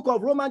 And the book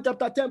of Romans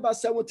chapter 10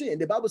 verse 17,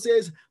 the Bible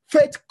says,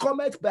 faith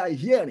cometh by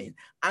hearing,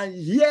 and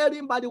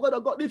hearing by the word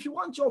of God. If you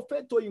want your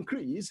faith to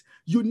increase,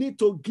 you need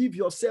to give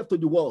yourself to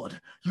the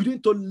word. You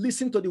need to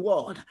listen to the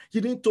word.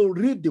 You need to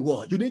read the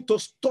word. You need to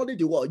study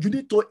the word. You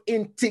need to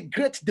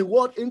integrate the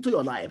word into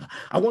your life.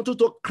 I want you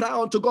to cry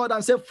unto God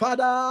and say,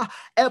 Father,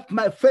 help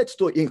my faith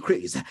to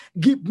increase.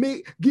 Give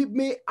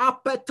me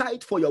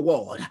appetite for your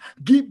word.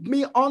 Give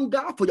me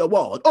hunger for your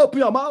word. Open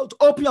your mouth,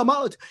 open your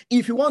mouth.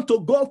 If you want to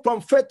go from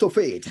faith to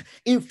faith,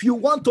 If you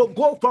want to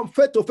go from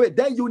faith to faith,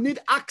 then you need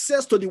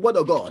access to the word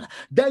of God.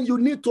 Then you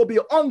need to be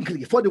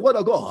hungry for the word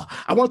of God.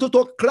 I want you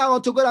to cry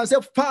unto God and say,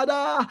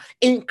 Father,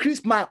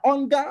 increase my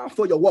hunger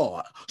for your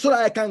word so that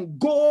I can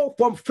go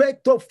from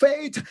faith to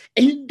faith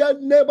in the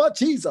name of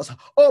Jesus.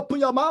 Open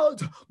your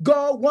mouth.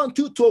 God wants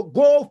you to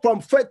go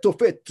from faith to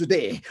faith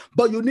today,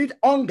 but you need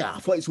hunger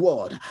for his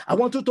word. I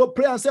want you to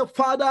pray and say,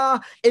 Father,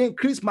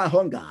 increase my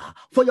hunger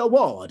for your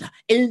word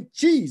in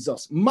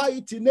Jesus'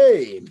 mighty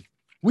name.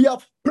 We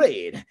have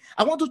prayed.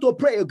 I want you to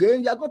pray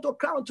again. You are going to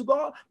cry unto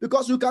God,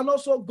 because you can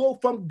also go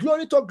from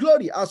glory to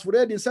glory, as we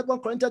read in 2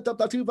 Corinthians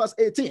chapter 3, verse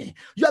 18.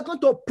 You are going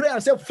to pray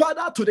and say,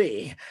 Father,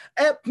 today,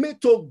 help me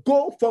to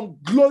go from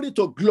glory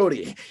to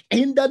glory.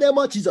 In the name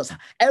of Jesus,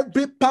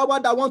 every power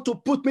that wants to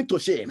put me to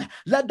shame,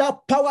 let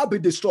that power be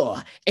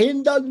destroyed.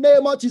 In the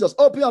name of Jesus,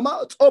 open your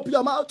mouth, open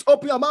your mouth,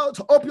 open your mouth,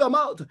 open your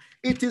mouth.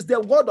 It is the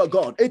word of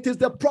God. It is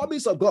the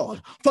promise of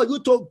God for you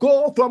to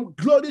go from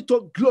glory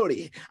to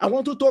glory. I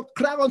want you to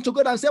cry unto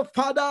God and say,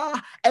 Father,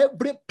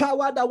 every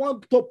power that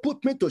wants to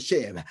put me to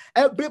shame,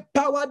 every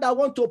power that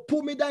wants to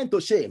put me down to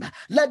shame,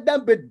 let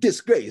them be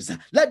disgraced,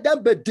 let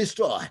them be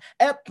destroyed.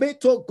 Help me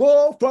to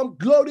go from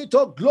glory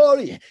to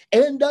glory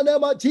in the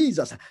name of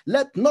Jesus.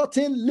 Let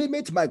nothing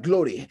limit my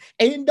glory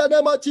in the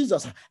name of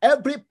Jesus.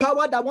 Every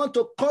power that wants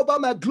to cover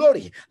my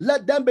glory,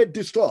 let them be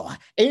destroyed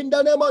in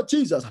the name of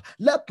Jesus.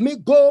 Let me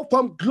go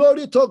from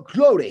glory to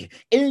glory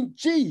in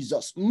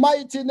Jesus'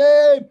 mighty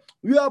name.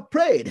 We have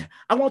prayed.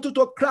 I want you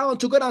to cry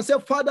unto God and say,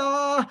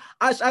 Father,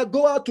 as I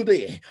go out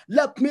today,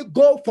 let me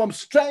go from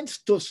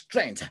strength to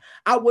strength.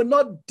 I will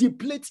not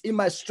deplete in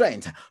my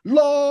strength.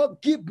 Lord,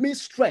 give me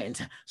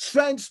strength.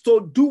 Strength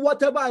to do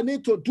whatever I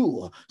need to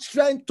do.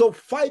 Strength to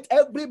fight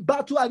every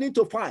battle I need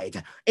to fight.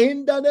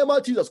 In the name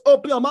of Jesus,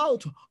 open your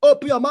mouth.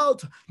 Open your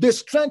mouth. The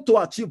strength to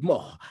achieve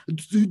more.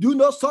 Do you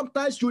know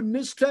sometimes you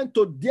need strength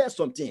to dare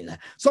something?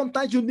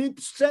 Sometimes you need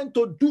strength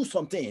to do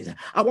something.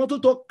 I want you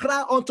to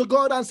cry unto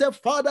God and say,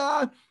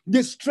 Father,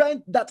 the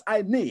strength that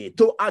I need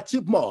to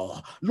achieve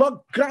more, Lord,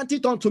 grant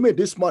it unto me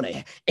this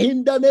morning.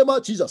 In the name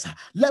of Jesus,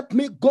 let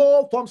me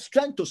go from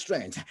strength to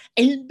strength.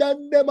 In the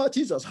name of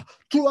Jesus,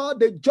 throughout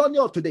the journey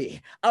of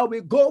today, I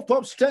will go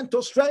from strength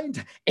to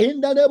strength. In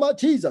the name of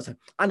Jesus,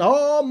 and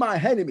all my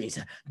enemies,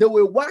 they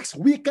will wax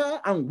weaker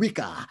and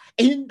weaker.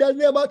 In the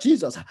name of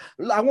Jesus,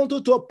 I want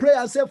you to pray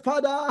and say,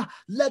 Father,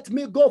 let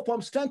me go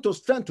from strength to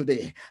strength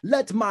today.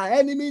 Let my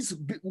enemies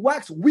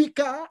wax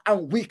weaker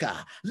and weaker.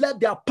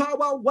 Let their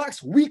power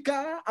wax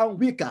weaker and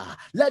weaker.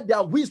 Let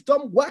their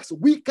wisdom wax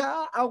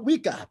weaker and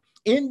weaker.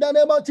 In the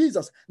name of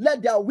Jesus,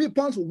 let their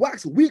weapons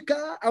wax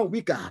weaker and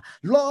weaker.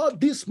 Lord,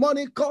 this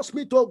morning cause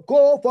me to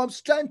go from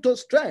strength to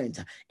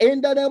strength.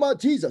 In the name of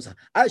Jesus,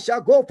 I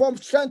shall go from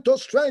strength to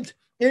strength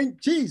in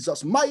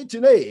Jesus' mighty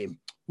name.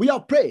 We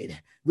have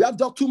prayed. We have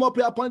just 2 more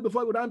prayer points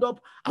before we round up.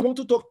 I want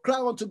you to cry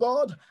unto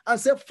God and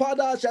say,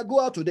 Father, I shall go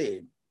out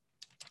today.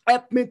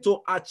 Help me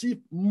to achieve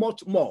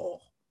much more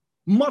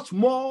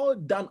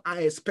than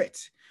I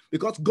expect.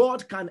 Because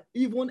God can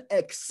even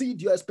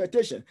exceed your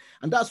expectation.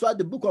 And that's why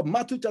the book of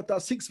Matthew chapter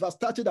 6 verse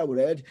 30 that we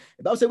read,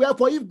 the Bible says,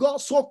 wherefore if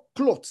God so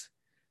clothes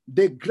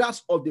the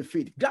grass of the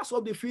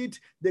field,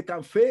 they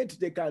can fade,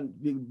 they can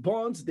be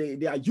burnt,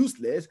 they are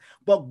useless,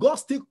 but God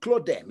still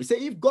clothes them. He said,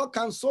 if God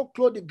can so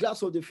clothe the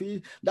grass of the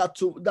field that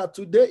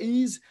today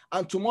is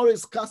and tomorrow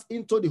is cast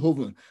into the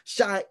oven,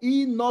 shall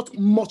he not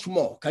much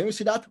more? Can you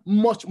see that?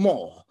 Much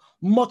more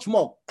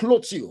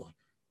clothe you,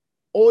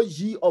 O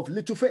ye of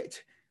little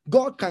faith.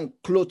 God can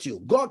clothe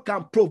you. God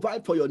can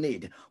provide for your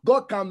need.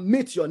 God can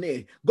meet your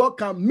need. God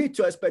can meet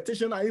your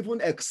expectation and even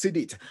exceed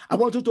it. I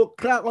want you to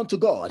cry unto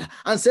God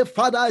and say,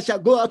 Father, I shall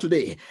go out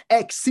today.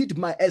 Exceed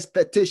my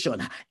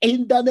expectation.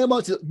 In the name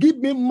of Jesus, give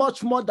me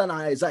much more than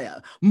I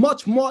desire.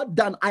 Much more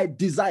than I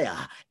desire.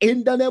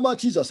 In the name of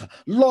Jesus,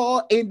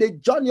 Lord, in the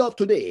journey of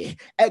today,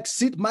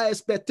 exceed my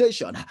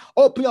expectation.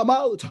 Open your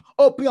mouth.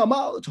 Open your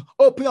mouth.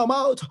 Open your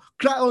mouth.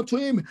 Cry unto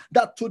him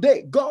that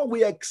today God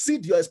will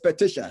exceed your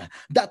expectation.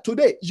 That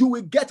today you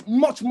will get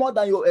much more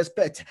than you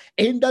expect.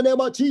 In the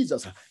name of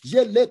Jesus.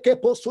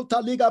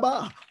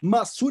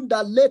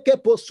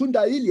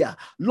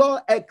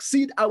 Lord,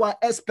 exceed our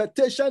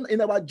expectation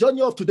in our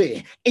journey of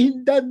today.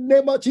 In the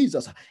name of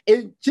Jesus.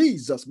 In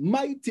Jesus'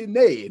 mighty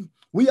name,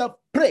 we have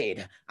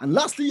prayed. And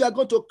lastly, you are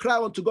going to cry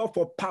unto God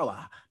for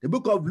power. The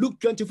book of Luke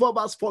 24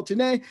 verse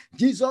 49,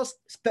 Jesus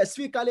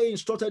specifically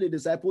instructed the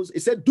disciples. He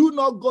said, do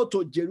not go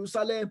to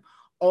Jerusalem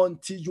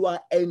until you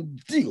are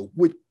endued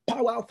with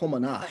power from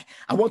on high.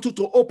 I want you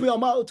to open your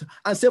mouth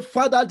and say,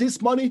 Father,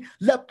 this morning,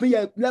 let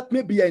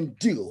me be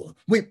endued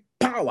with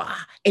power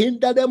in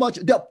the name of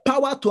the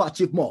power to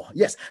achieve more.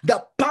 Yes,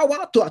 the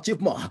power to achieve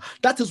more.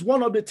 That is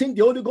one of the things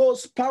the Holy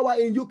Ghost power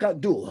in you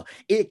can do.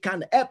 It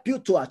can help you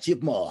to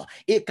achieve more.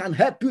 It can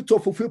help you to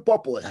fulfill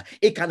purpose.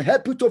 It can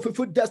help you to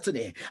fulfill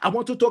destiny. I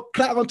want you to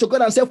cry unto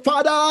God and say,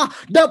 Father,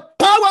 the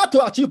power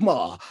to achieve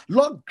more.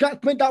 Lord,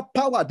 grant me that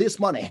power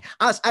this morning.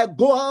 As I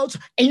go out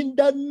in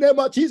the name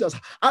of Jesus,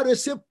 I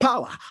receive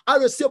power. I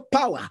receive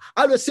power.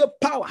 I receive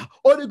power.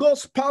 Holy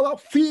Ghost power,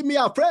 fill me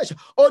afresh.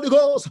 Holy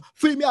Ghost,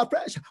 fill me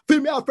afresh.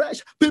 fill me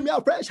afresh, fill me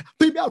afresh,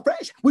 fill me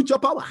afresh with your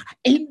power.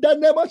 In the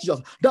name of Jesus,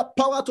 the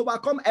power to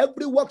overcome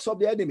every works of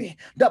the enemy,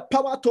 the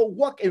power to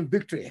walk in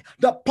victory,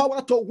 the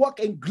power to walk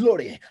in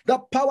glory, the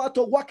power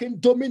to walk in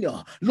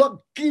dominion. Lord,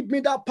 give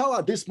me that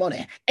power this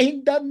morning.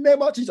 In the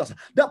name of Jesus,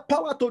 the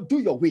power to do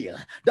your will,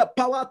 the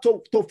power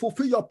to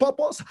fulfill your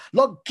purpose.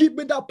 Lord, give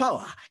me that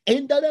power.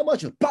 In the name of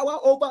Jesus, power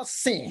over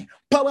sin,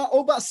 power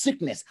over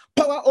sickness,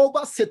 power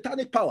over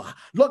satanic power.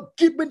 Lord,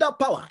 give me that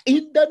power.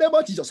 In the name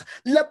of Jesus,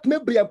 let me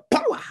be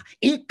empowered.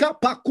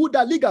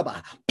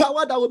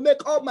 Power that will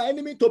make all my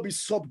enemy to be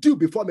subdued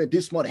before me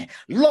this morning.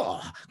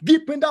 Lord,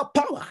 give me that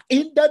power.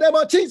 In the name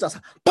of Jesus,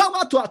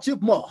 power to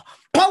achieve more.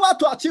 Power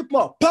to achieve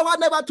more. Power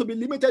never to be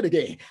limited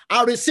again.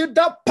 I receive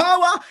that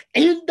power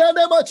in the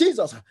name of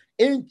Jesus.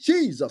 In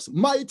Jesus'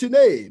 mighty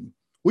name,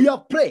 we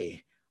have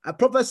prayed. I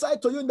prophesy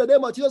to you in the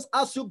name of Jesus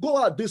as you go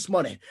out this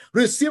morning.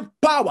 Receive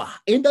power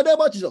in the name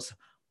of Jesus.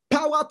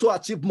 Power to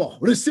achieve more.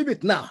 Receive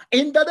it now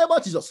in the name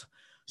of Jesus.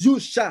 You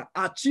shall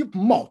achieve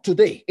more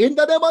today in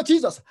the name of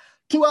Jesus.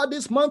 Throughout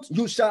this month,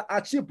 you shall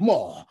achieve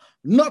more.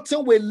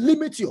 Nothing will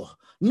limit you.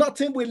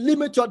 Nothing will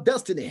limit your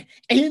destiny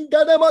in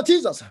the name of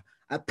Jesus.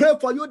 I pray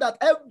for you that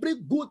every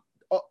good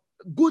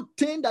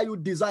thing that you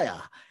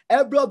desire,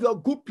 every of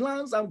your good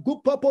plans and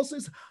good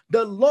purposes,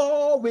 the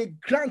Lord will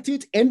grant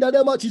it in the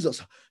name of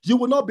Jesus. You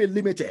will not be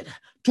limited.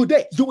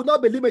 Today, you will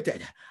not be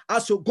limited.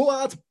 As you go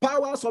out,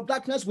 powers of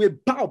darkness will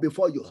bow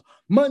before you.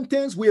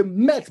 Mountains will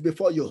melt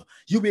before you.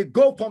 You will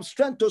go from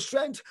strength to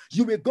strength.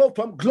 You will go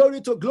from glory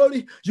to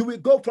glory. You will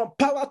go from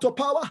power to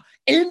power.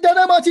 In the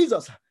name of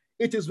Jesus,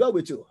 it is well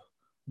with you.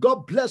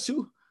 God bless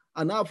you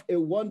and have a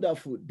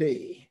wonderful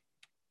day.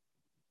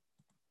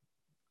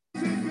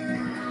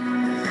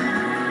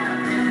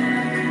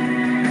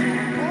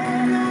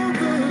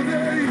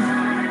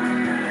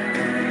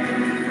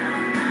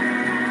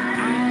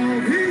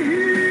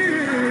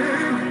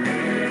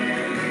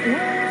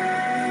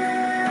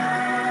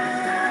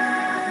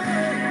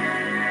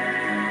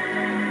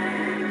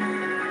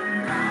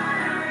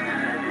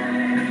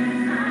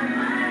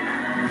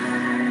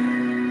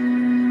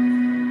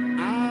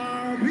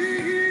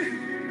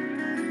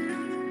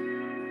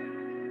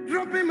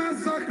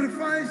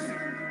 Sacrifice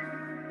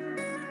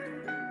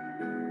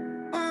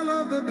all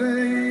of the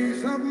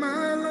days of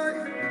my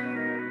life.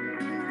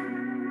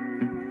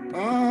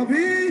 I'll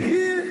be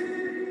here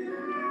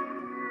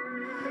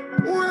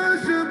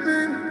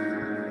worshiping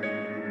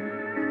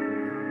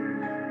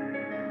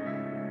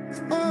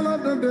all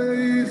of the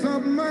days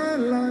of my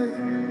life.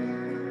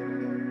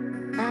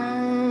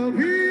 I'll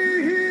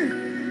be here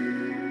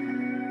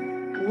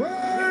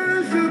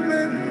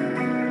worshiping.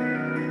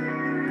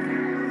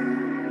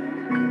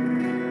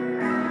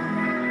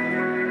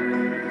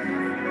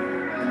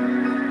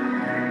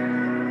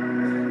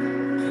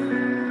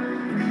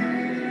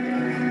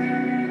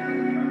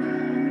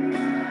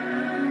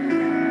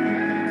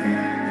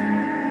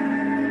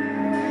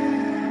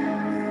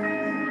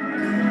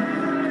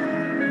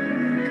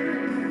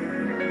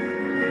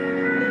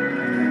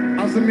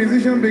 As the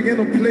musician begin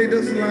to play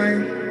this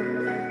line,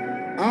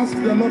 ask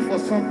the Lord for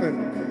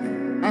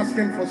something. Ask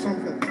him for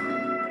something.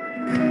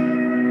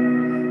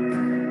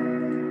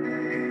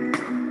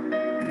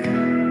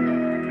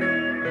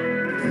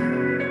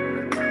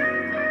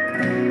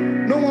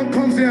 No one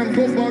comes here and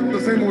goes back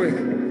the same way.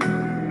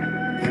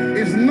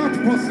 It's not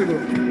possible.